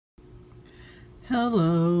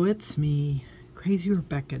Hello, it's me, Crazy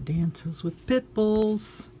Rebecca, Dances with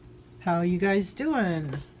Pitbulls. How you guys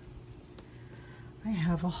doing? I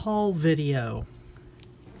have a haul video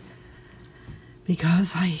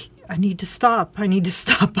because I need to stop. I need to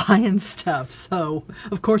stop buying stuff. So,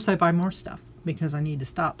 of course, I buy more stuff because I need to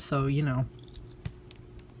stop. So, you know.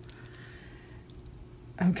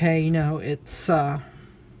 Okay, you know, it's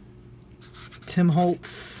Tim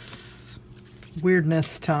Holtz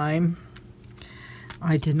weirdness time.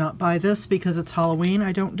 I did not buy this because it's Halloween.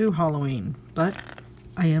 I don't do Halloween, but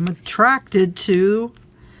I am attracted to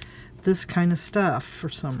this kind of stuff for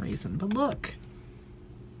some reason. But look,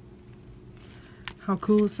 how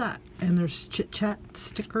cool is that? And there's Chit Chat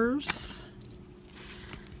stickers.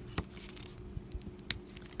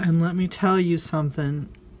 And let me tell you something,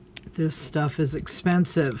 this stuff is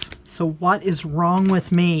expensive. So what is wrong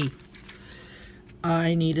with me?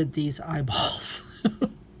 I needed these eyeballs.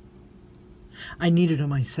 I needed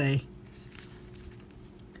them, I say.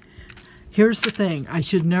 Here's the thing. I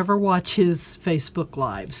should never watch his Facebook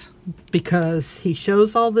Lives because he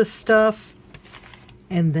shows all this stuff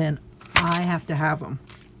and then I have to have them.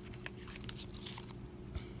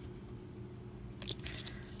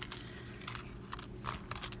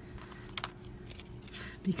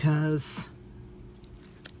 Because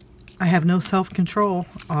I have no self-control,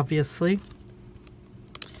 obviously.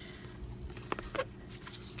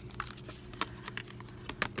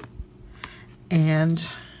 And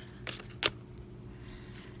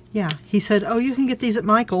yeah, he said, oh, you can get these at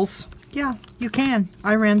Michael's. Yeah, you can.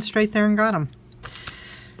 I ran straight there and got them.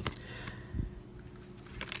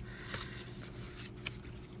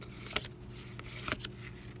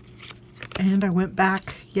 And I went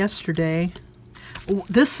back yesterday.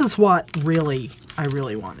 This is what I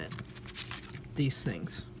really wanted. These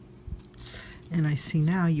things. And I see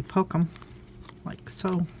now you poke them like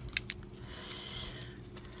so.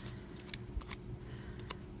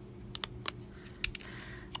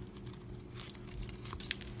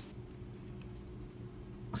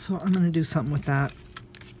 So I'm going to do something with that.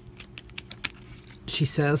 She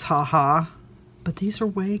says, haha. But these are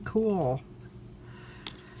way cool.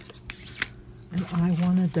 And I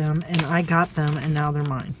wanted them, and I got them, and now they're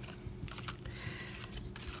mine.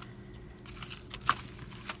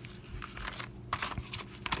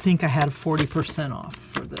 I think I had 40% off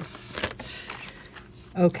for this.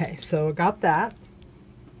 Okay, so I got that.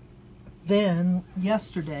 Then,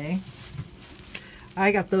 yesterday,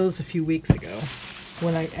 I got those a few weeks ago.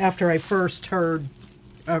 After I first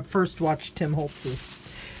watched Tim Holtz's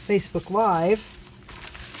Facebook Live.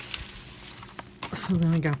 So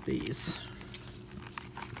then I got these.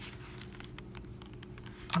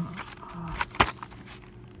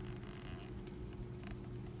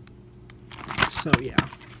 So yeah.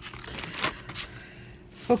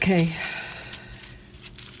 Okay.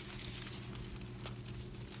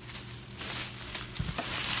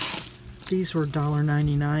 These were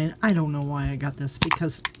 $1.99. I don't know why I got this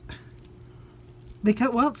because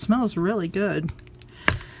well, it smells really good.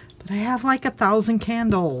 But I have like 1,000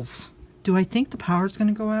 candles. Do I think the power's going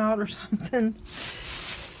to go out or something?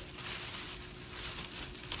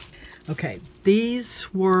 Okay,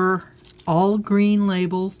 these were all green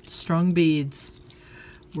label strung beads.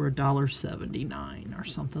 Were $1.79 or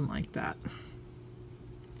something like that.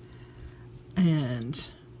 And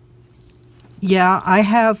yeah, I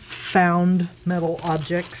have found metal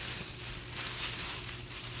objects,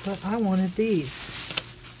 but I wanted these.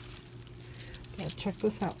 Okay, check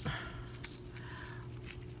this out.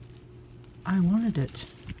 I wanted it.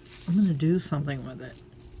 I'm going to do something with it.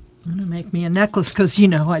 I'm going to make me a necklace because, you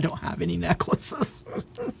know, I don't have any necklaces.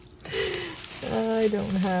 I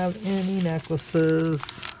don't have any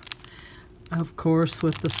necklaces. Of course,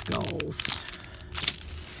 with the skulls.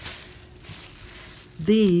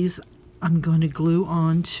 These I'm going to glue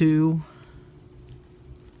onto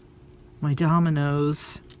my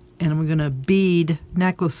dominoes, and I'm going to bead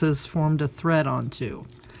necklaces for them to thread onto.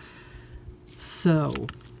 So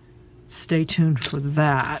stay tuned for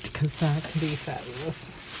that, because that can be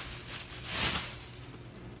fabulous.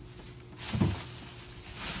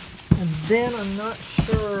 And then I'm not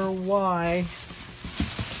sure why,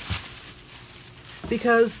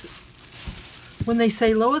 because when they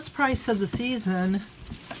say lowest price of the season,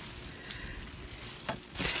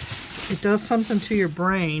 it does something to your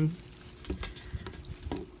brain.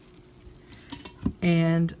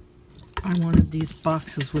 And I wanted these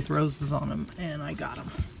boxes with roses on them, and I got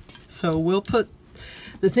them. So we'll put,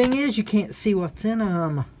 the thing is you can't see what's in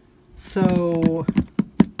them. So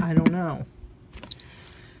I don't know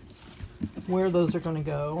where those are going to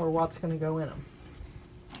go or what's going to go in them.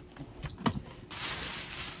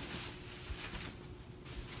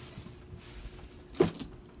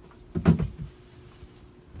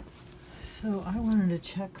 So I wanted to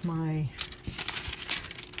check my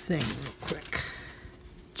thing real quick.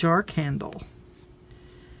 Jar candle.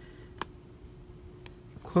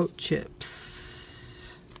 Quote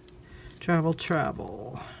chips. Travel,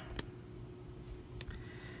 travel.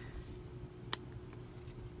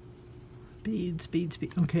 Beads, beads,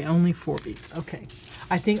 beads. Okay, only 4 beads. Okay.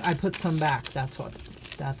 I think I put some back. That's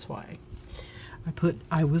why.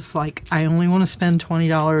 I was like, I only want to spend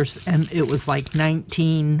 $20, and it was like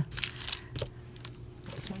 19.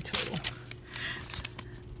 What's my total?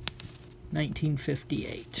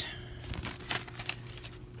 1958.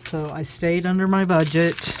 So I stayed under my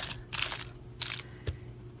budget,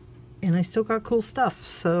 and I still got cool stuff,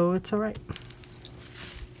 so it's all right.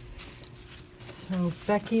 So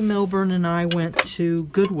Becky Milburn and I went to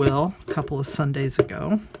Goodwill a couple of Sundays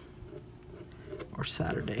ago, or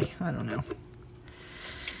Saturday, I don't know.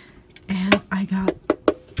 And I got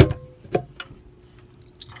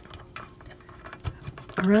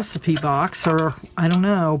a recipe box, or I don't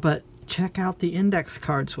know, but check out the index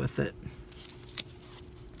cards with it.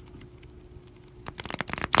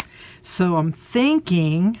 So I'm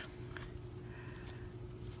thinking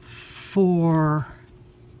for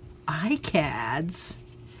iCads,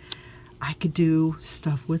 I could do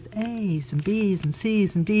stuff with A's and B's and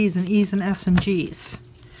C's and D's and E's and F's and G's.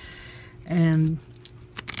 And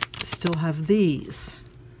still have these.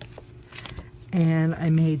 And I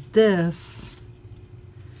made this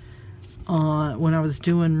when I was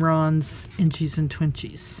doing Ron's Inchies and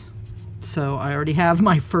Twinchies. So I already have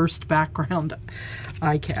my first background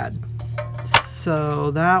iCAD. So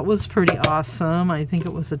that was pretty awesome. I think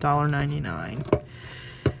it was $1.99,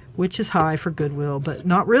 which is high for Goodwill, but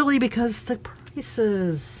not really, because the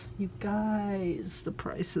prices, you guys, the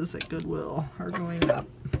prices at Goodwill are going up.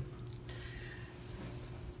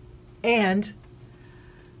 And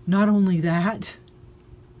not only that,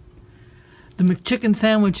 the McChicken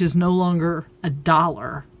sandwich is no longer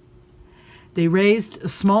 $1. They raised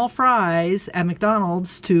small fries at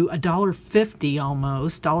McDonald's to $1.50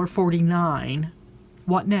 almost, $1.49.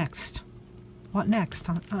 What next? What next?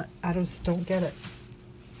 I just don't get it.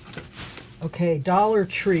 Okay, Dollar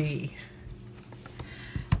Tree.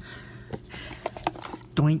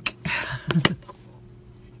 Doink.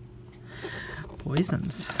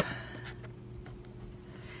 Poisons.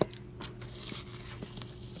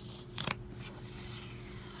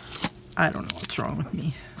 I don't know what's wrong with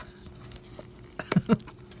me.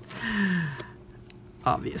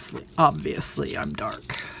 Obviously I'm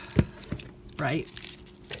dark, right?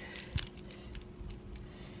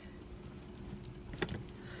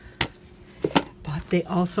 But they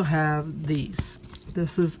also have these.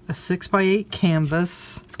 This is a 6x8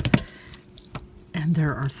 canvas, and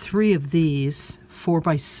there are 3 of these,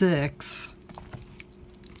 4x6,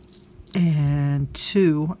 and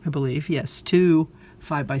 2, I believe, yes, 2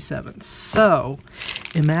 5x7s. So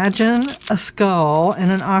imagine a skull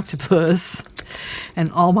and an octopus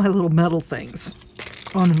and all my little metal things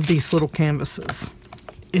on these little canvases.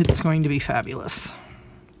 It's going to be fabulous.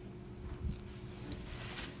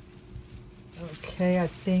 Okay, I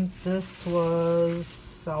think this was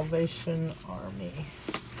Salvation Army.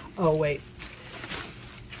 Oh, wait.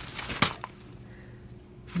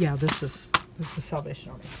 Yeah, this is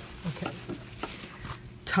Salvation Army. Okay.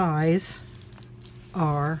 Ties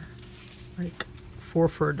are like 4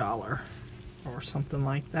 for $1 or something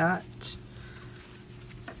like that.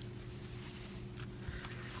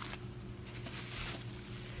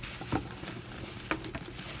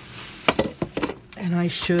 And I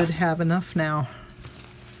should have enough now.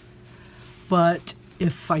 But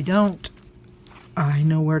if I don't, I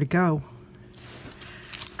know where to go.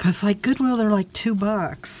 Because like Goodwill, they're like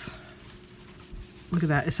 $2. Look at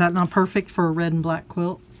that. Is that not perfect for a red and black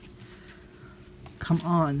quilt? Come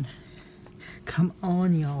on. Come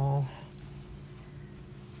on, y'all.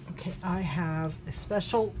 Okay, I have a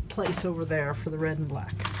special place over there for the red and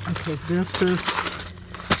black. Okay, this is...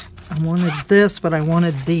 I wanted this, but I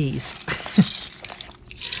wanted these.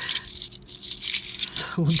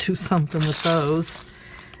 So we'll do something with those.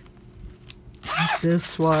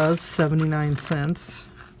 This was 79 cents.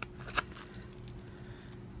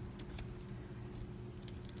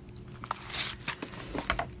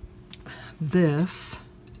 This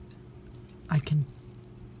I can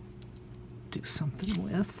do something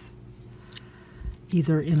with,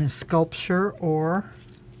 either in a sculpture, or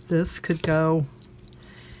this could go,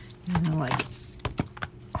 you know, like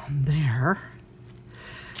on there,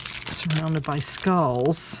 surrounded by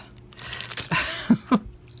skulls.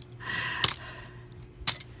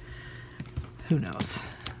 Who knows?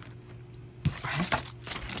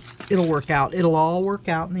 It'll work out. It'll all work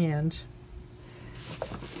out in the end.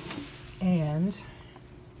 And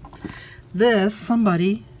this,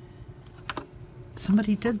 somebody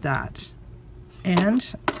did that.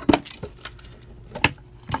 And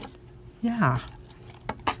yeah.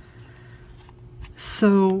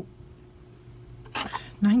 So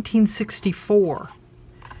 1964.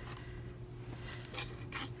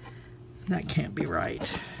 That can't be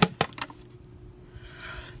right.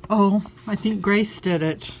 Oh, I think Grace did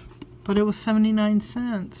it, but it was 79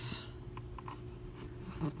 cents.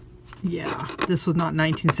 Yeah, this was not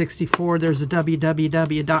 1964. There's a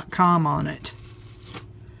www.com on it.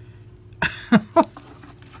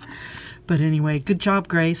 But anyway, good job,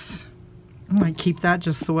 Grace. I might keep that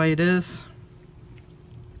just the way it is.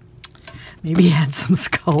 Maybe add some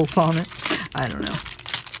skulls on it. I don't know.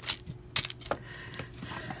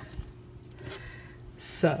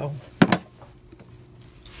 So,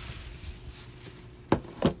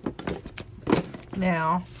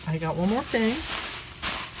 now I got one more thing.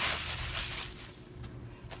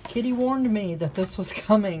 Kitty warned me that this was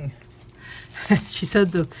coming. She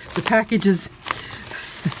said the package is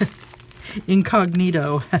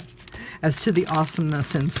incognito as to the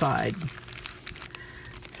awesomeness inside.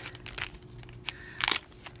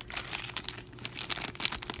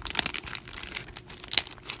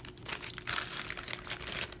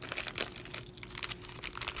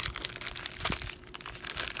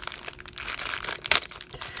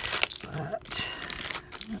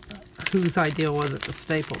 Whose idea was it to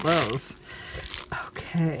staple those?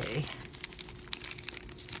 Okay.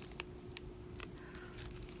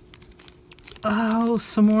 Oh,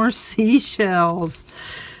 some more seashells.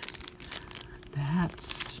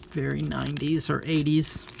 That's very 90s or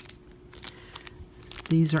 80s.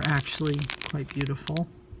 These are actually quite beautiful.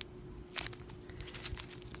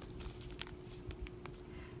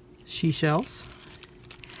 Seashells.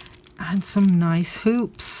 And some nice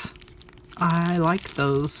hoops. I like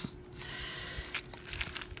those.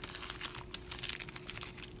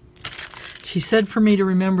 She said for me to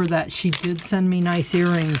remember that she did send me nice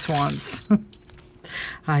earrings once.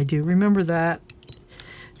 I do remember that.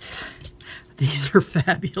 These are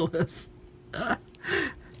fabulous.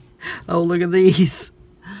 Oh, look at these.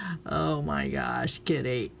 Oh my gosh,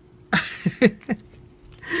 Kitty.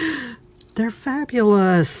 They're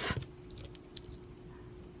fabulous.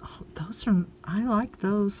 Oh, those are, I like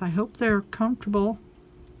those. I hope they're comfortable.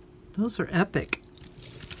 Those are epic.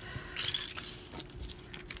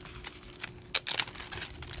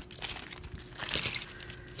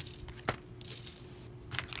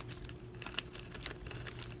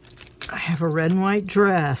 I have a red and white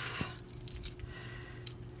dress.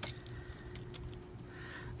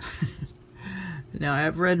 Now I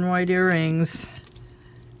have red and white earrings.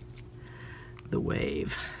 The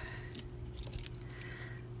wave.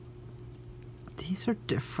 These are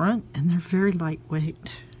different and they're very lightweight.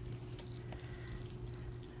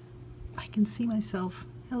 I can see myself.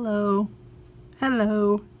 Hello.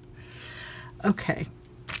 Hello. Okay.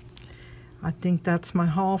 I think that's my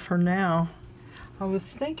haul for now. I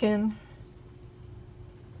was thinking,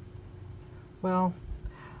 well,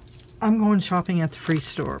 I'm going shopping at the free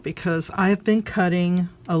store because I've been cutting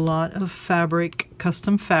a lot of fabric,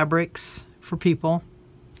 custom fabrics for people,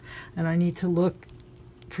 and I need to look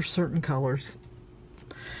for certain colors.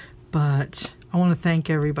 But I want to thank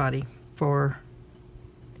everybody for,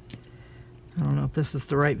 I don't know if this is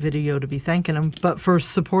the right video to be thanking them, but for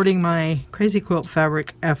supporting my Crazy Quilt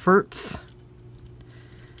fabric efforts.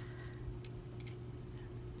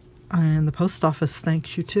 And the post office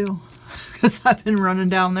thanks you too, because I've been running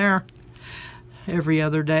down there every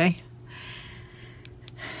other day.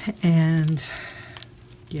 And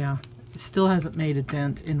yeah, it still hasn't made a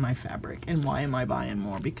dent in my fabric. And why am I buying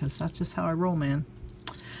more? Because that's just how I roll, man.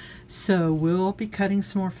 So we'll be cutting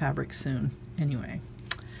some more fabric soon. Anyway,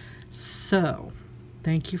 so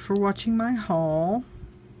thank you for watching my haul.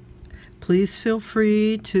 Please feel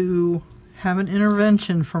free to have an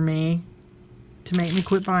intervention for me to make me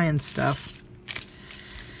quit buying stuff.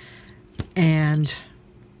 And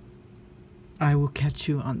I will catch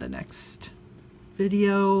you on the next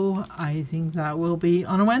video. I think that will be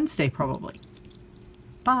on a Wednesday probably.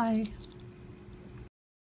 Bye.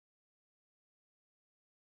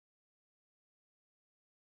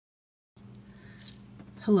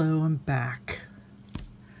 Hello, I'm back.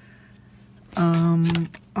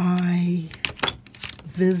 I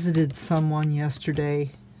visited someone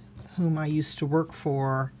yesterday whom I used to work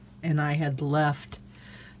for, and I had left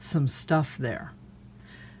some stuff there.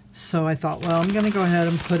 So I thought, well, I'm going to go ahead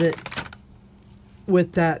and put it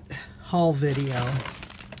with that haul video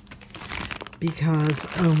because,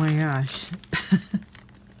 oh my gosh,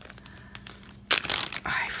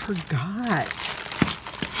 I forgot.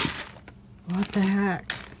 What the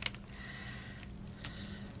heck?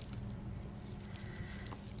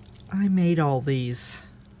 I made all these,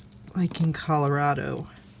 like in Colorado.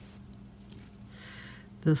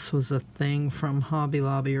 This was a thing from Hobby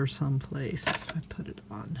Lobby or someplace. I put it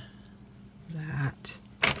on that.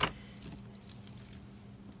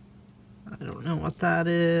 I don't know what that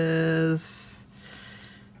is.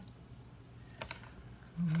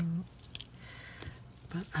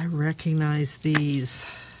 But I recognize these.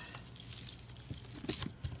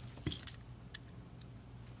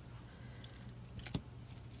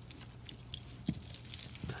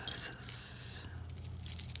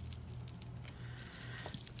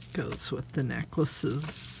 Goes with the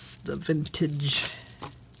necklaces, the vintagey.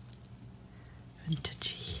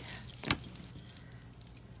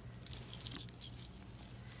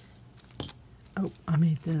 Oh, I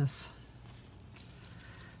made this.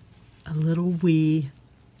 A little wee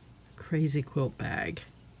crazy quilt bag.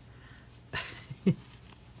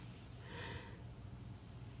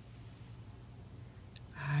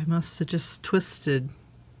 I must have just twisted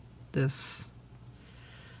this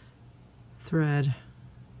thread.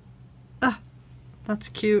 That's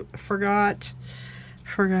cute. I forgot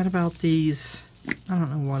about these. I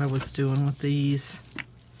don't know what I was doing with these.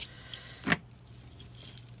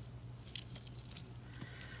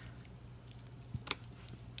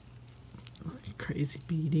 Crazy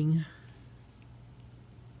beading.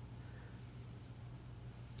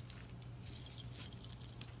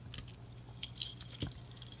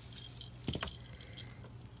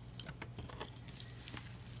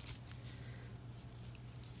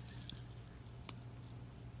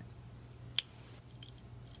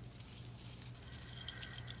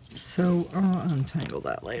 So I'll untangle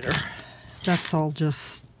that later. That's all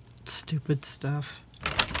just stupid stuff.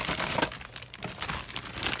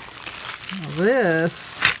 Now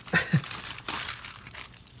this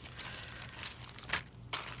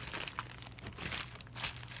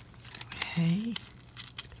okay.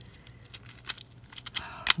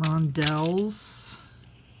 Rondelles.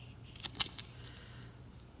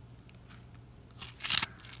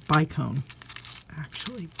 Bicone.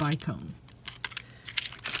 Actually, bicone.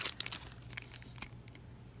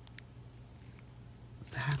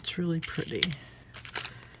 That's really pretty.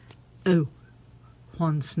 Oh,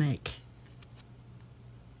 one snake.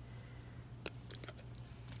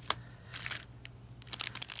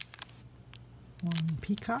 One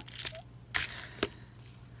peacock.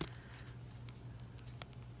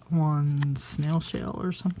 One snail shell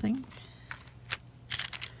or something.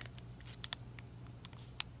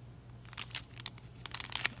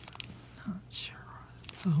 Not sure.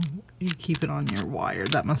 Oh, you keep it on your wire.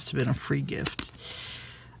 That must have been a free gift.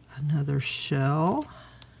 Another shell.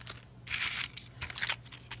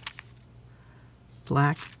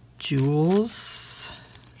 Black jewels.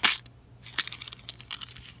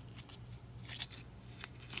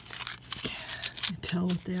 Can you tell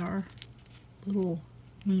what they are? Little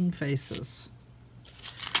moon faces.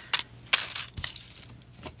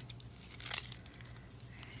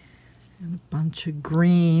 And a bunch of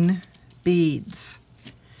green beads.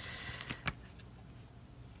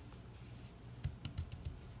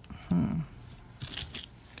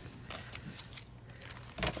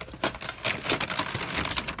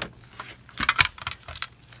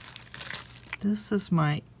 This is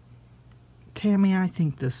my, Tammy, I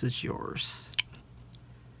think this is yours.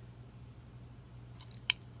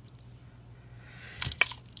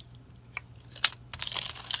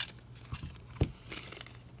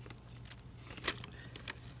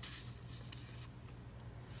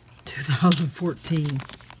 (2014).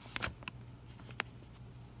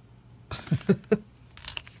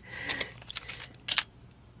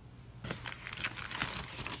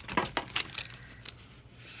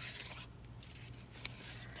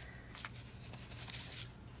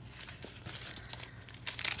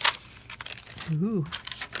 Ooh,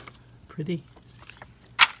 pretty.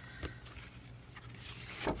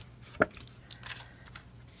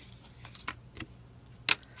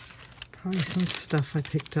 Probably some stuff I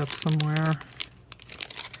picked up somewhere.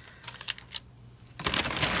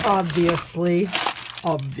 Obviously.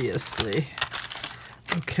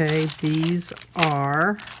 Okay, these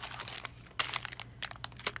are,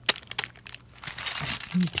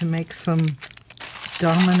 I need to make some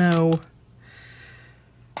domino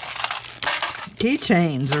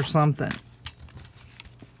keychains or something.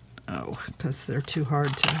 Oh, because they're too hard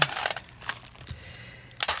to.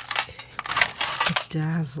 Okay,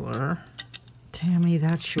 Dazzler. Tammy,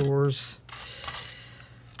 that's yours.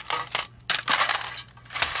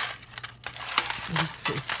 This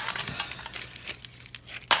is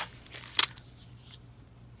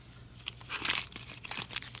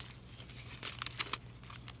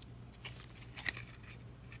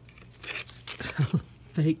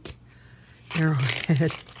fake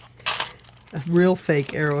arrowhead. A real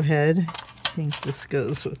fake arrowhead. I think this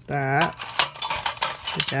goes with that.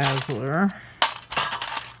 Bedazzler.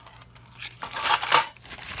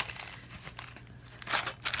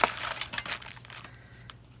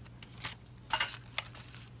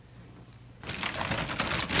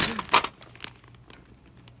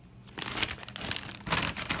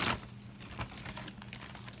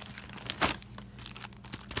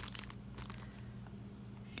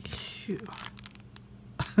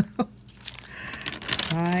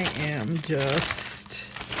 I am just...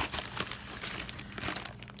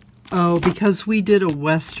 Oh, because we did a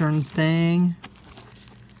Western thing.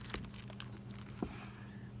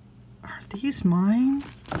 Are these mine?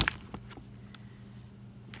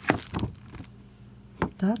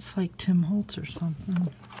 That's like Tim Holtz or something.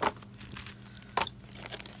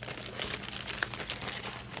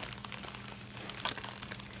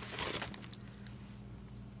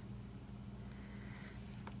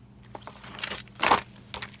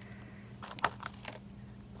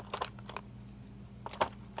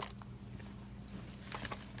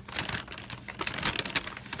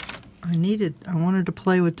 I wanted to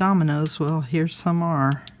play with dominoes. Well, here some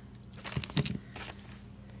are.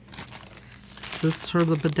 Is this for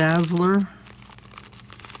the bedazzler?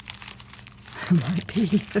 It might be.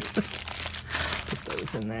 Put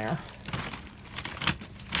those in there.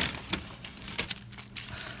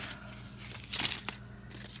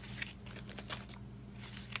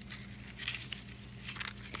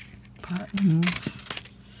 Buttons.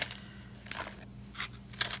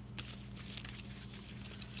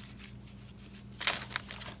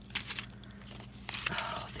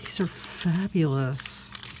 These are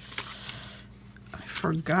fabulous. I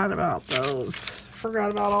forgot about those.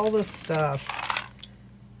 Forgot about all this stuff.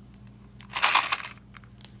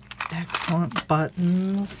 Excellent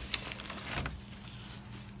buttons.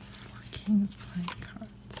 For King's playing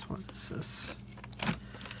cards. What is this?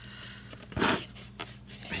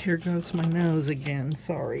 Here goes my nose again.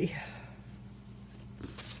 Sorry.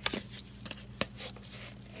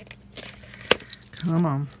 Come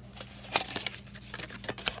on.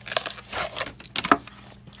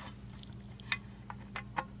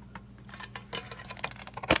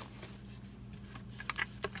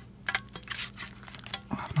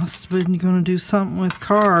 Must have been going to do something with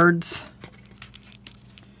cards.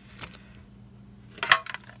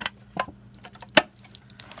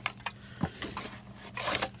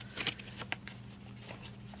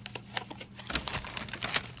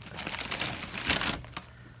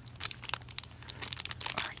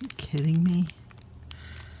 Are you kidding me?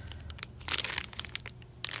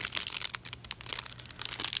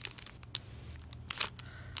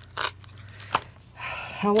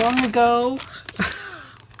 How long ago?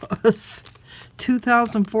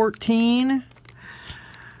 2014.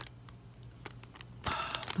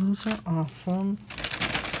 Those are awesome.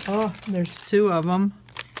 Oh, there's two of them.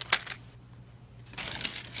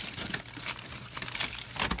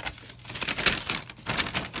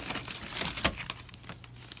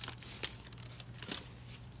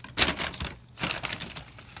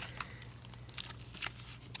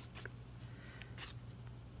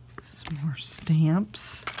 Some more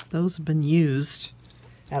stamps. Those have been used.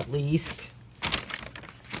 At least.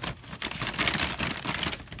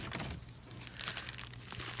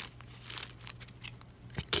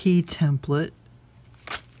 A key template.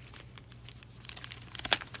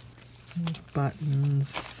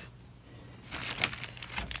 Buttons.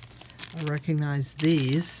 I recognize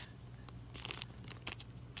these.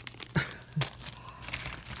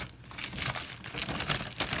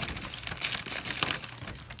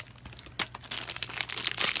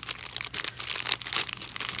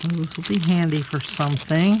 Those will be handy for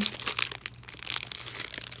something.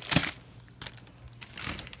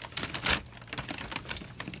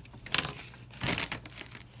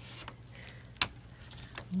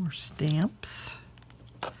 More stamps.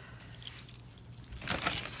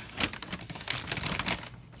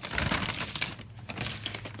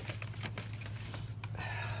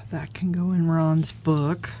 That can go in Ron's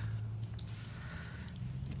book.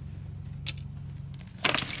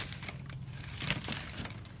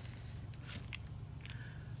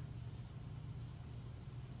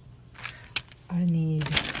 I need,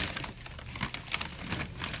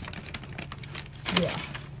 yeah.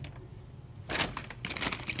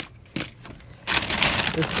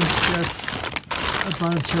 This is just a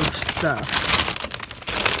bunch of stuff.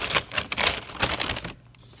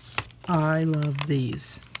 I love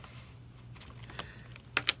these.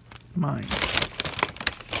 Mine.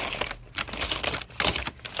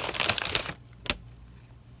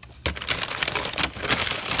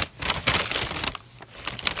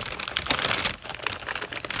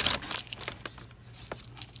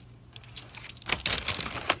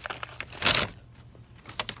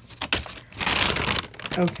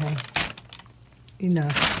 Okay.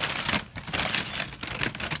 Enough.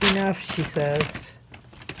 Enough, she says.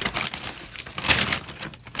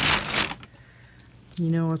 You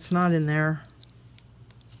know what's not in there?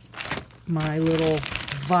 My little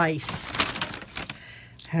vise.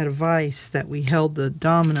 Had a vise that we held the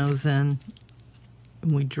dominoes in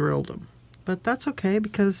and we drilled them. But that's okay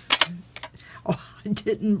because I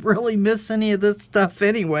didn't really miss any of this stuff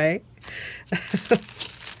anyway.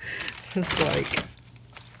 It's like,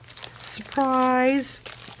 surprise,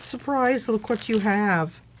 surprise, look what you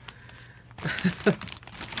have.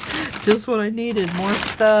 Just what I needed, more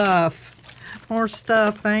stuff. More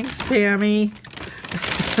stuff, thanks Tammy.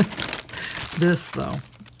 This though,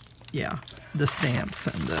 yeah, the stamps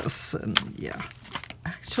and this, and yeah.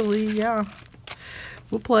 Actually, yeah,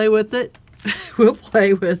 we'll play with it. We'll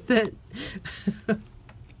play with it.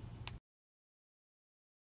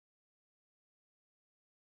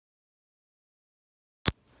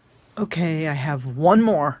 Okay, I have one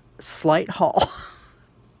more slight haul.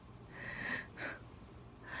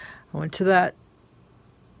 I went to that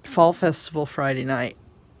fall festival Friday night.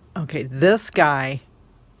 Okay, this guy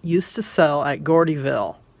used to sell at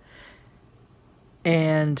Gordyville.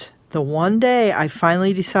 And the one day I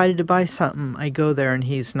finally decided to buy something, I go there and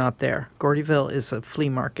he's not there. Gordyville is a flea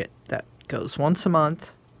market that goes once a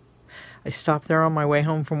month. I stopped there on my way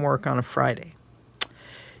home from work on a Friday.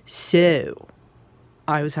 So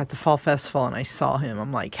I was at the fall festival and I saw him.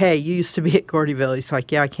 I'm like, hey, you used to be at Gordyville. He's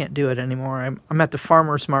like, yeah, I can't do it anymore. I'm at the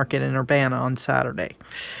farmer's market in Urbana on Saturday.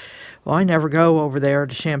 Well, I never go over there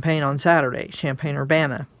to Champaign on Saturday, Champaign,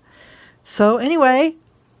 Urbana. So anyway,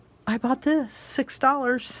 I bought this,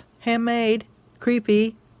 $6, handmade,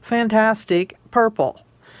 creepy, fantastic, purple.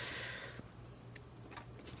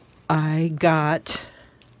 I got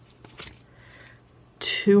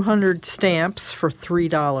 200 stamps for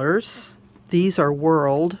 $3. These are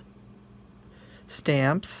world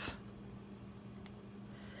stamps.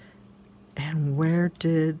 And where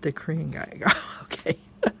did the Korean guy go? Okay.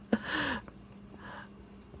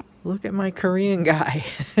 Look at my Korean guy.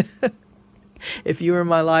 If you were in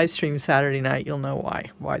my live stream Saturday night, you'll know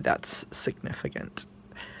why that's significant.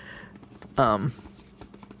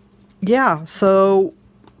 Yeah, so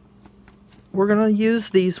we're going to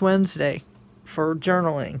use these Wednesday for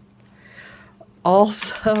journaling.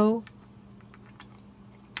 Also,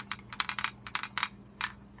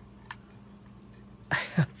 I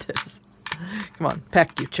have this. Come on,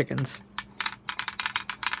 peck, you chickens.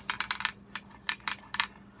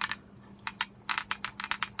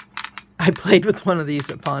 I played with one of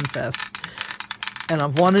these at Pond Fest, and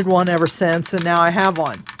I've wanted one ever since, and now I have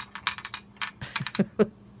one.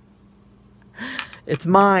 It's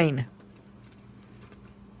mine.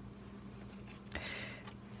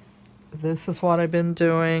 This is what I've been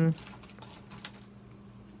doing.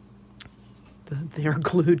 They're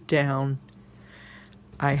glued down.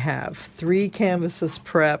 I have 3 canvases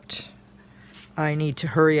prepped. I need to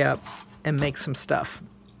hurry up and make some stuff,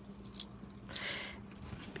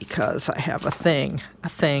 because I have a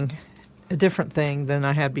different thing than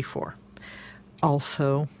I had before.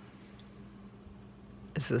 Also,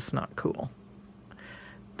 is this not cool?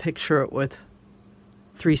 Picture it with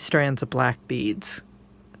 3 strands of black beads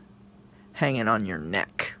hanging on your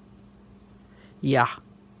neck. Yeah,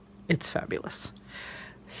 it's fabulous.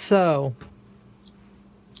 So,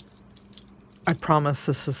 I promise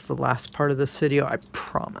this is the last part of this video. I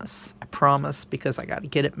promise. I promise, because I got to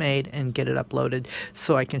get it made and get it uploaded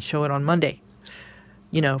so I can show it on Monday.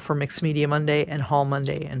 You know, for Mixed Media Monday and Haul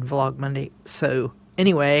Monday and Vlog Monday. So,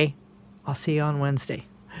 anyway, I'll see you on Wednesday.